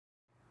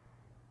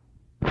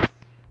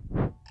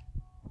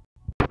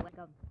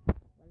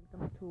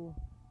to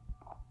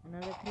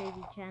another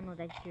crazy channel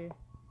that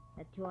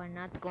you are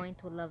not going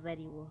to love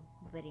very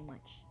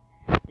much.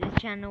 This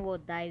channel will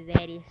die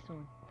very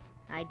soon.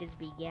 I just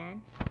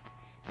began.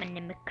 My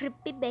name is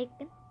Creepy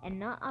Bacon, and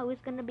not always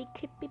gonna be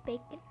Creepy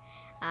Bacon.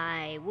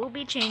 I will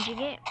be changing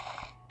it.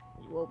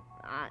 Well,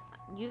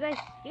 you guys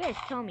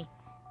tell me.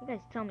 You guys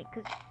tell me,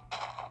 cause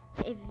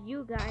if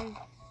you guys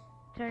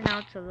turn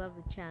out to love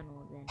the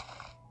channel, then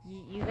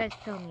you guys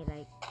tell me,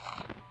 like,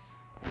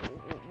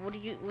 what do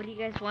you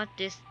guys want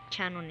this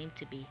channel name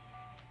to be?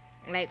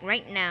 Like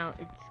right now,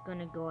 it's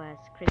gonna go as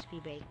Crispy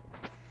Bacon,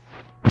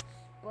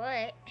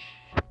 but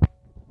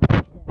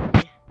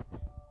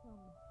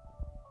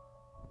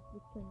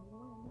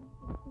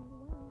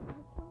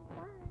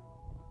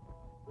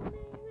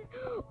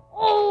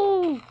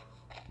oh!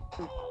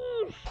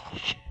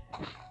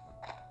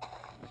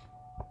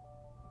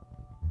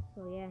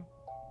 So yeah,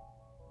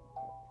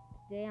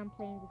 today I'm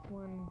playing this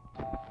one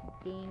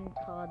thing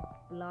called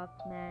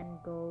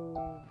Blockman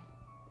Go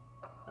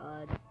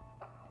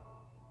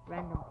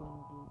random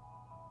thingy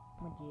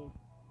majig.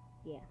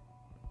 Yeah.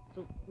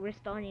 So we're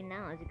starting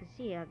now. As you can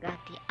see, I got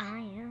the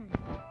iron.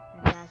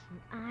 I got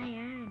some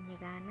iron. You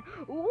got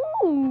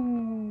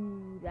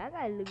ooh, that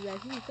guy looks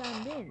like he's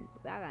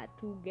convinced. I got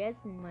 2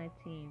 guests in my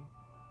team.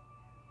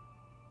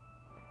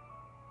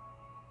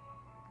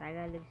 That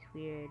guy looks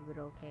weird, but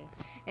okay.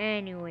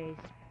 Anyways,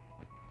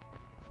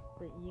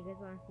 so you guys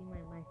want to see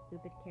my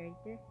stupid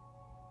character?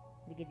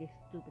 Look at this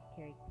stupid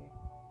character.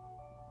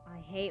 I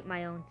hate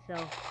my own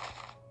self.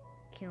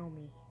 Kill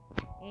me.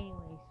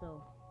 Anyway,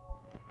 so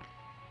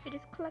we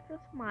just collect this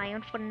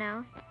mine for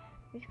now.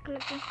 Just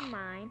collect this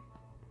mine.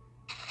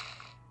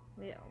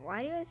 Wait,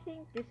 why do I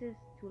think this is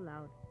too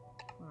loud?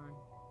 Come on.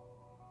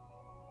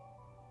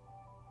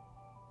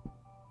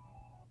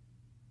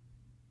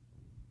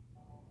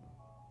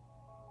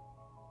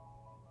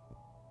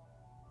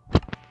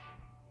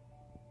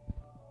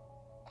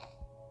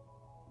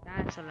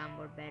 That's a lot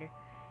more better.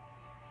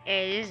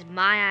 Hey, this is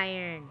my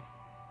iron.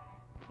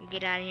 You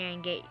get out of here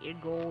and get your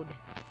gold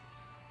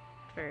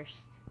first.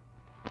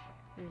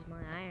 This is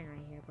my iron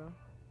right here, bro.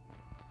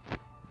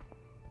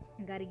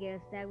 We gotta get a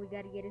stack. We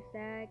gotta get a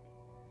stack.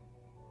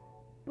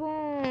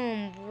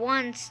 Boom!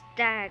 1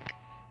 stack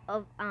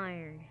of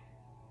iron.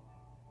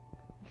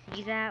 You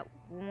see that?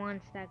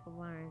 1 stack of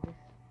iron. This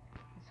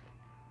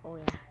oh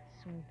yeah,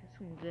 some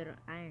good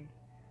iron.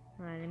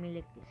 Alright, let me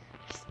lick this.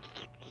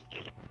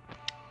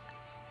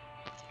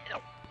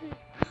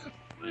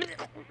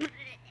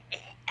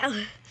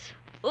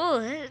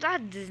 Oh,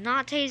 that does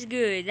not taste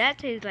good. That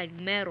tastes like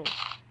metal.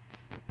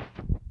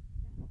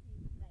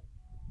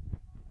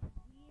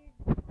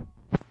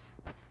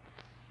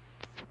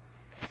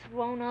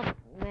 Thrown up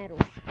metal.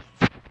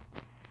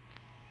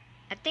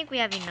 I think we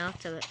have enough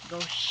to go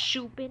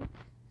shopping.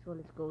 So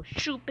let's go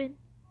shopping.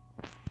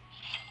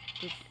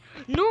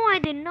 No, I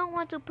did not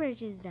want to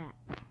purchase that.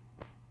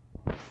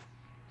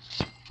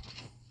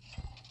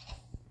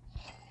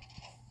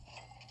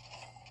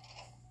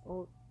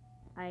 Oh,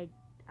 I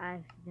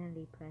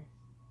accidentally pressed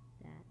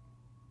that.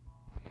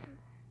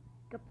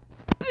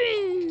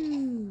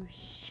 Kaboosh!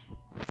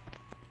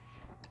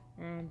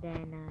 And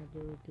then I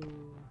do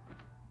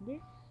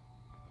this.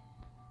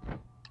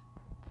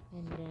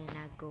 And then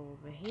I go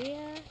over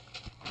here.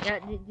 Yeah,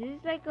 this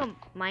is like a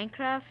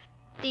Minecraft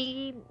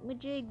thingy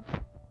majig.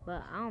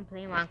 But I don't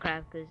play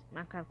Minecraft because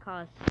Minecraft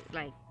costs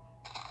like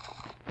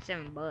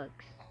 $7.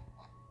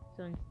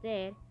 So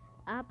instead,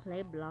 I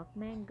play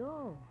Blockman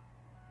Go.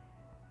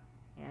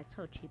 Yeah, that's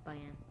how cheap I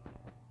am.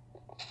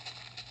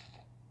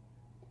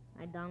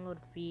 I download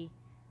free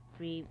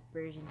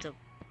versions of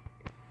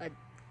a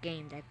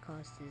game that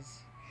costs.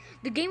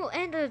 The game will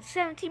end at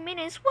 17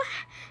 minutes. What?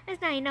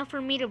 That's not enough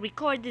for me to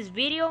record this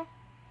video.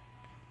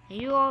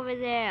 And you over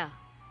there,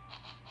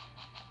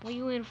 what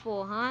you in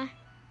for, huh?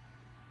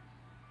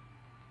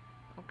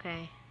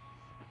 Okay.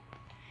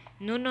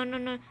 No.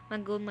 My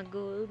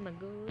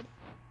good.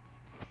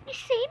 You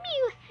see me,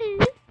 you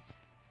who?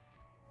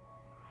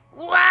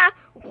 Wah!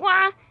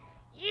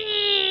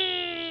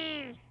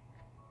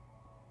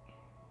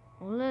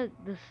 Oh look,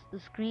 the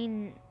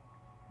screen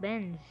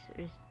bends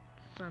or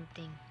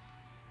something.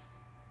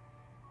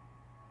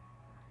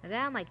 I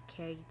got my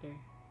character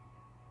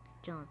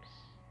jumps.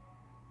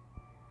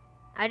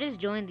 I just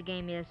joined the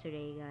game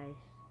yesterday, guys.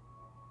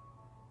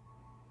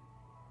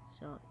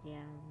 So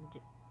yeah,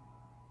 just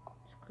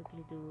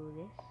quickly do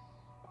this.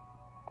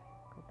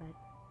 Go back.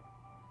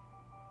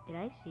 Did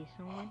I see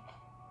someone?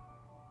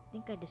 I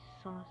think I just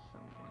saw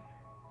someone.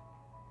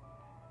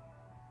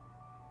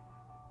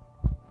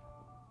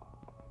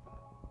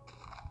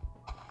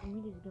 Let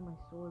me just get my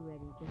sword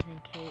ready, just in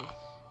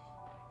case.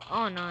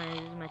 Oh no,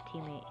 this is my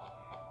teammate.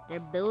 They're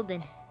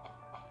building.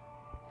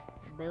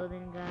 They're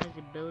building, guys.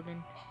 They're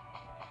building.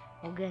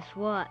 Well, guess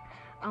what?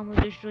 I'm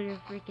gonna destroy your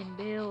freaking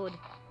build.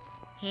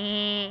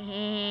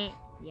 Yeah,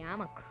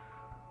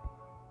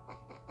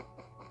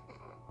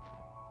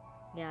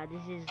 yeah,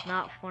 this is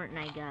not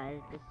Fortnite,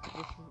 guys. This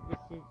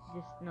is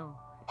just no,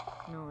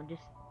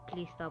 just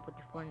please stop with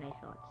your Fortnite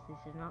thoughts. This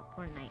is not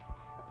Fortnite.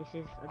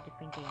 This is a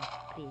different game.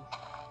 Please.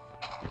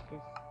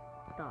 Just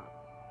stop.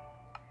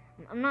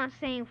 I'm not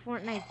saying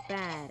Fortnite's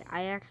bad.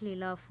 I actually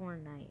love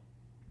Fortnite.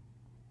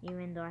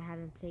 Even though I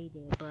haven't played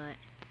it. But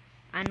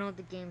I know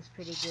the game's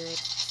pretty good.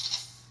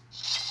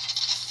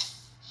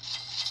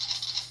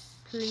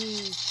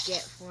 Please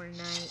get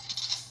Fortnite.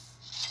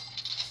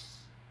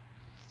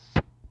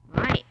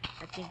 Alright.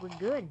 I think we're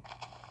good.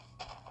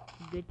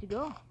 We're good to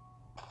go.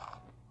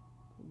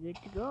 We're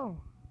good to go.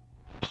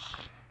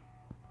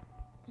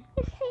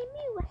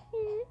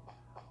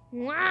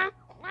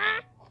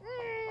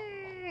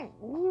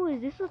 Ooh,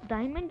 is this a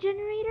diamond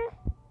generator?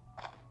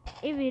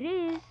 If it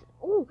is,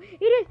 oh,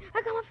 it is!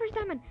 I got my first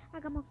diamond! I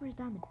got my first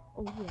diamond!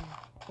 Oh yeah!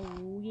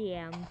 Oh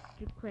yeah,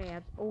 Mr.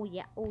 Krabs! Oh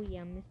yeah! Oh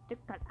yeah, Mr.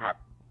 Krabs!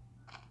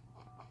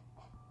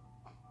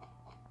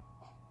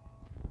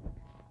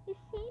 You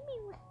see me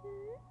with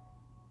her?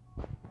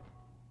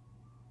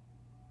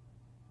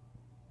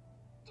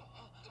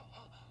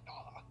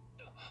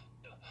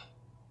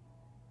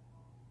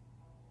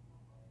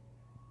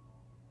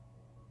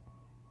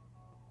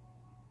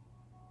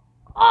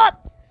 Oh!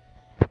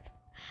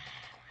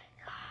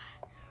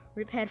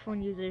 Rip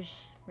headphone users.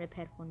 Rip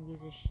headphone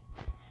users.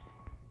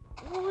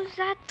 What was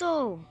that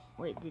though?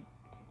 Wait, did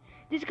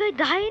this guy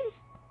died?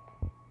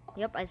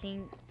 Yep, I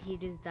think he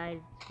just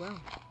died as well.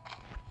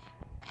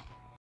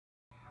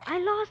 I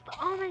lost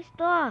all my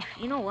stuff.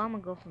 You know what? I'm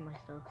gonna go for my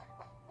stuff.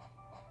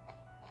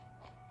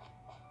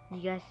 You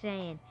guys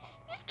saying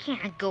you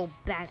can't go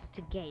back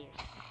to get your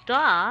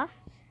stuff,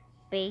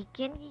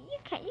 Bacon?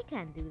 You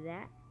can't do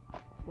that.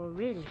 Well,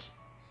 really?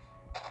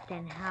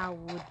 Then how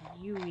would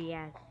you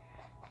react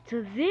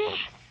to this?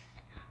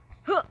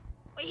 Huh.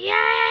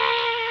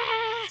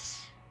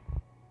 Yes!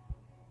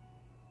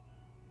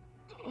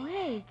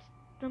 Wait,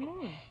 it's the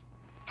moon.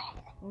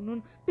 Oh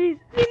no! Please,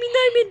 give me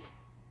diamond.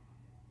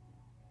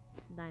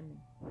 Diamond.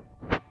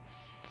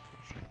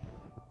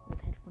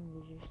 With headphone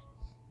users.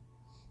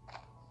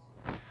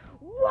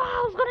 Wow,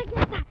 I was gonna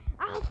get that.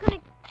 I was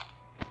gonna.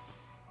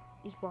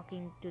 He's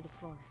walking to the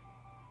floor,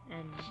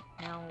 and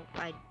now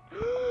I.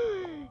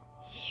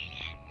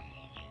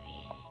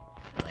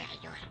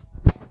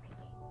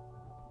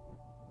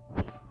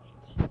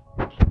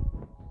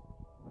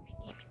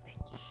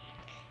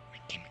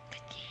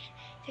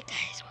 The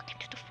guys walking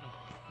to the floor.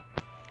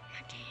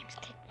 My game's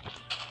dead.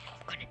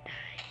 I'm gonna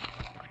die.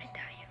 I'm gonna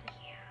die over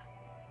here.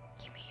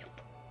 Give me your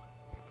food.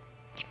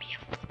 Give me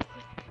your food.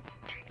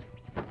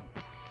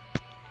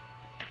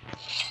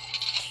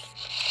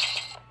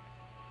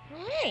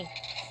 Hey,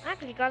 I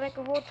actually got like a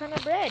whole ton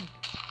of bread.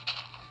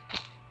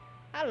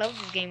 I love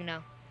this game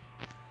now.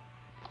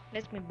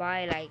 Lets me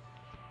buy like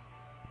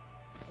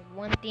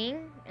one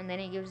thing, and then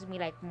it gives me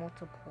like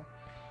multiple.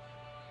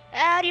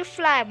 How do you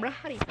fly, bro?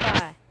 How do you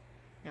fly?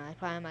 No, I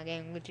probably my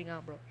game glitching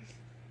out, bro.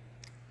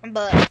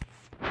 But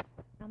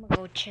I'm gonna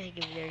go check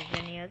if there's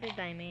any other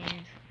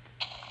diamonds.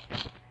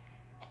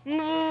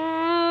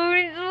 More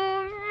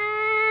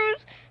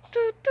resources.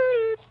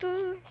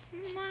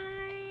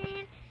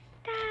 Mine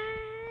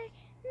diamonds.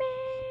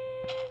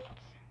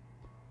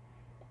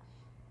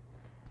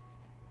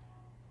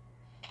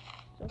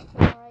 So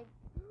far,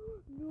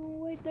 no,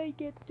 wait, I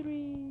get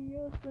 3. I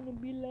was gonna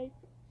be like,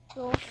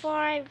 so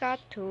far I've got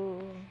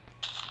 2.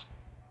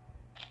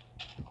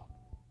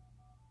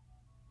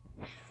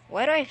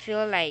 Why do I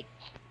feel like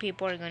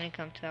people are gonna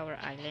come to our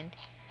island?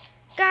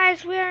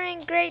 Guys, we are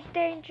in great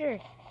danger.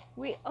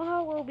 We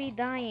all will be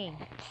dying.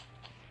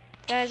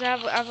 Guys, I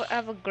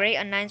have a great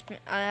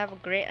announcement. I have a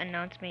great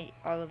announcement.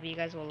 All of you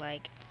guys will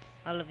like.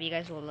 All of you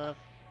guys will love.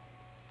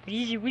 What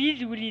is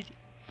it?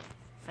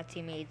 My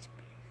teammates,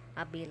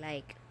 I'll be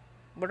like,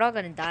 we're all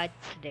gonna die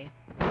today.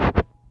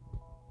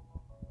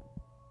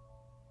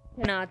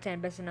 10 out of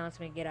 10, best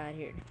announcement. Get out of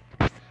here.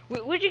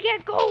 Where'd you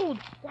get gold?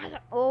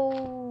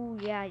 Oh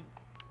yeah.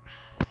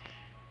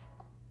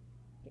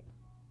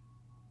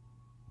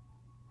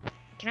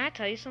 Can I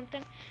tell you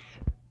something?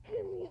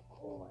 Give me a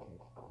coin.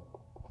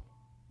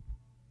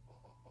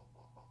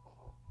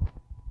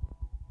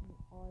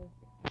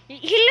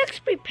 He looks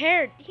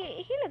prepared.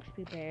 He looks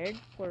prepared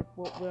for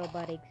what we're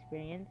about to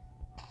experience.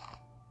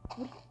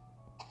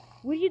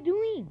 What are you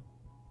doing?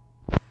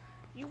 What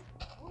are you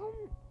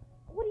doing?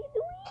 What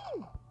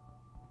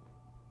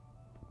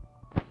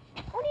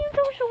are you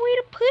doing? A way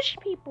to push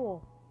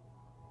people.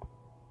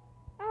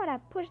 How would I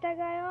push that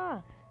guy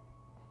off?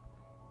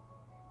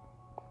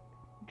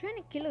 You trying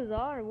to kill us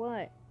all or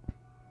what?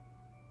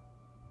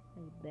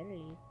 You better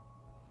leave.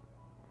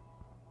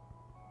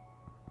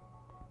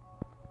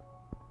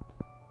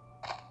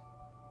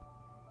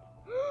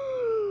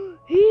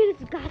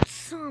 He's got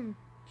some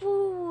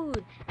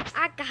food.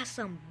 I got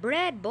some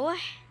bread, boy.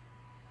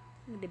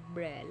 Look at the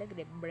bread. Look at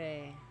the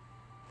bread.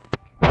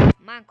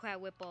 Minecraft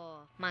whip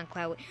off.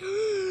 Minecraft whip.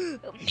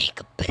 Make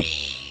a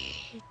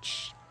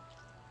bridge.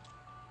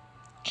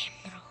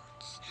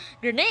 Emeralds.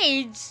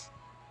 Grenades?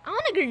 I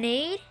want a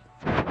grenade.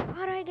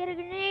 How do I get a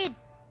grenade?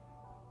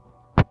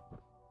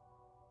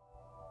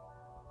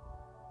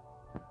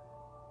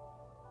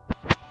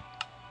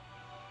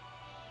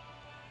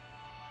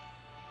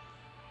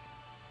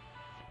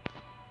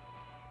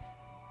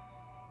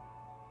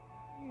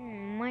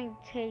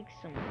 take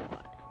some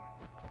water.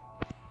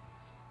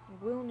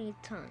 We'll need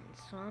tons,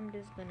 so I'm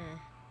just gonna,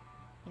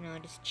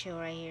 just chill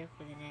right here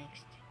for the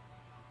next.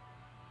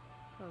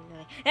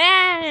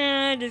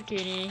 Just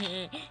kidding.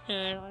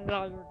 I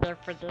thought you were there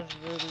for this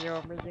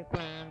video, but you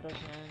planned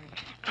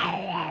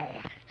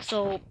again.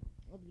 So, hope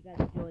you guys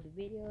enjoyed the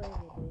video. If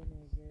you did,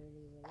 make sure to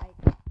leave a like,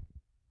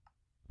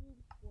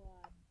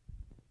 subscribe,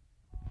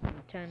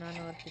 and turn on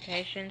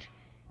notifications.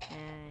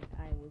 And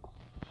I will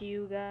see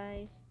you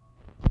guys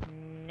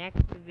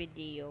next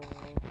video.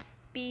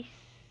 Peace.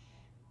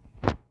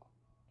 Can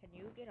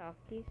you get off,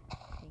 please?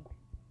 Thanks.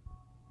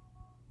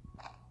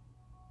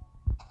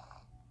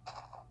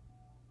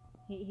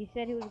 He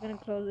said he was gonna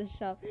close the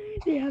shop.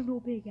 They have no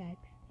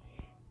pickaxe.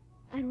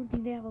 I don't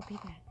think they have a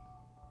pickaxe.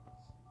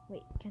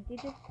 Wait, can't they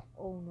just?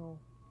 Oh no.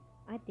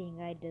 I think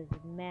I just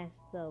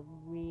messed up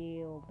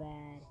real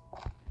bad.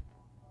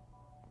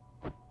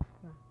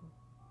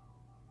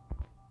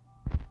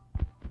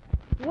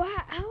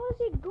 What? How is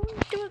it going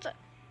through the...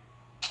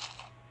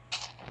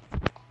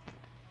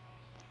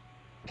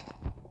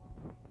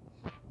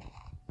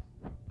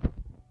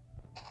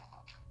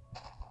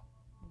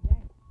 Yes,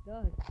 it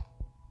does.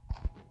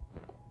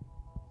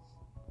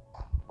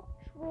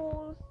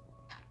 Trolls.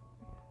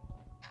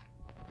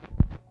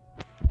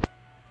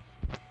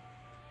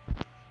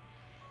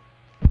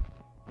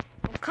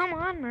 Oh, come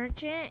on,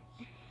 merchant.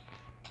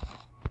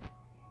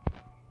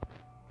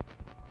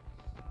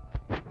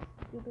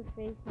 Stupid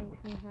face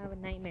makes me have a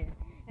nightmare.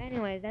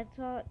 Anyways, that's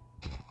all.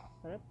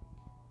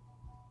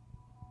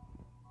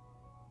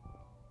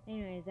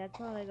 Anyways, that's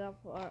all I got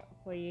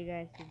for you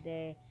guys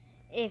today.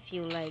 If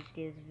you like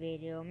this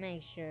video,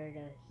 make sure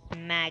to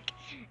smack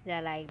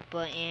that like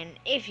button.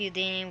 If you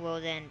didn't,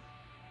 well then,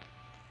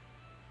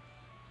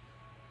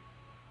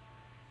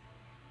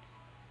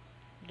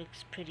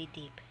 looks pretty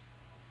deep.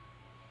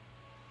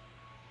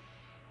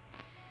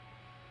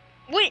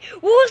 Wait,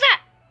 what was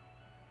that?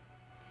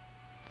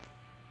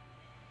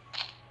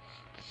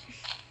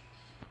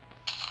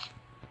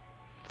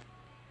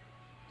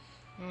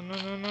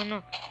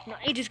 No. No,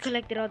 I just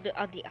collected all the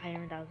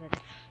iron that was at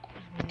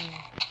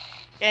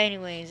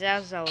Anyways,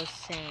 as I was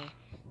saying,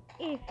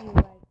 if you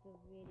like the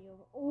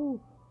video,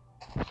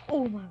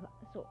 oh my god.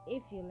 So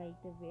if you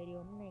like the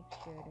video, make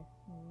sure to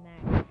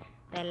smack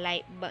that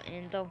like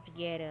button. Don't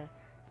forget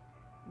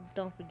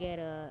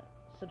to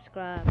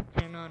subscribe,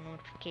 turn on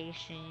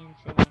notifications,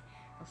 and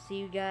I'll see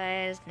you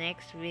guys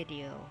next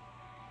video.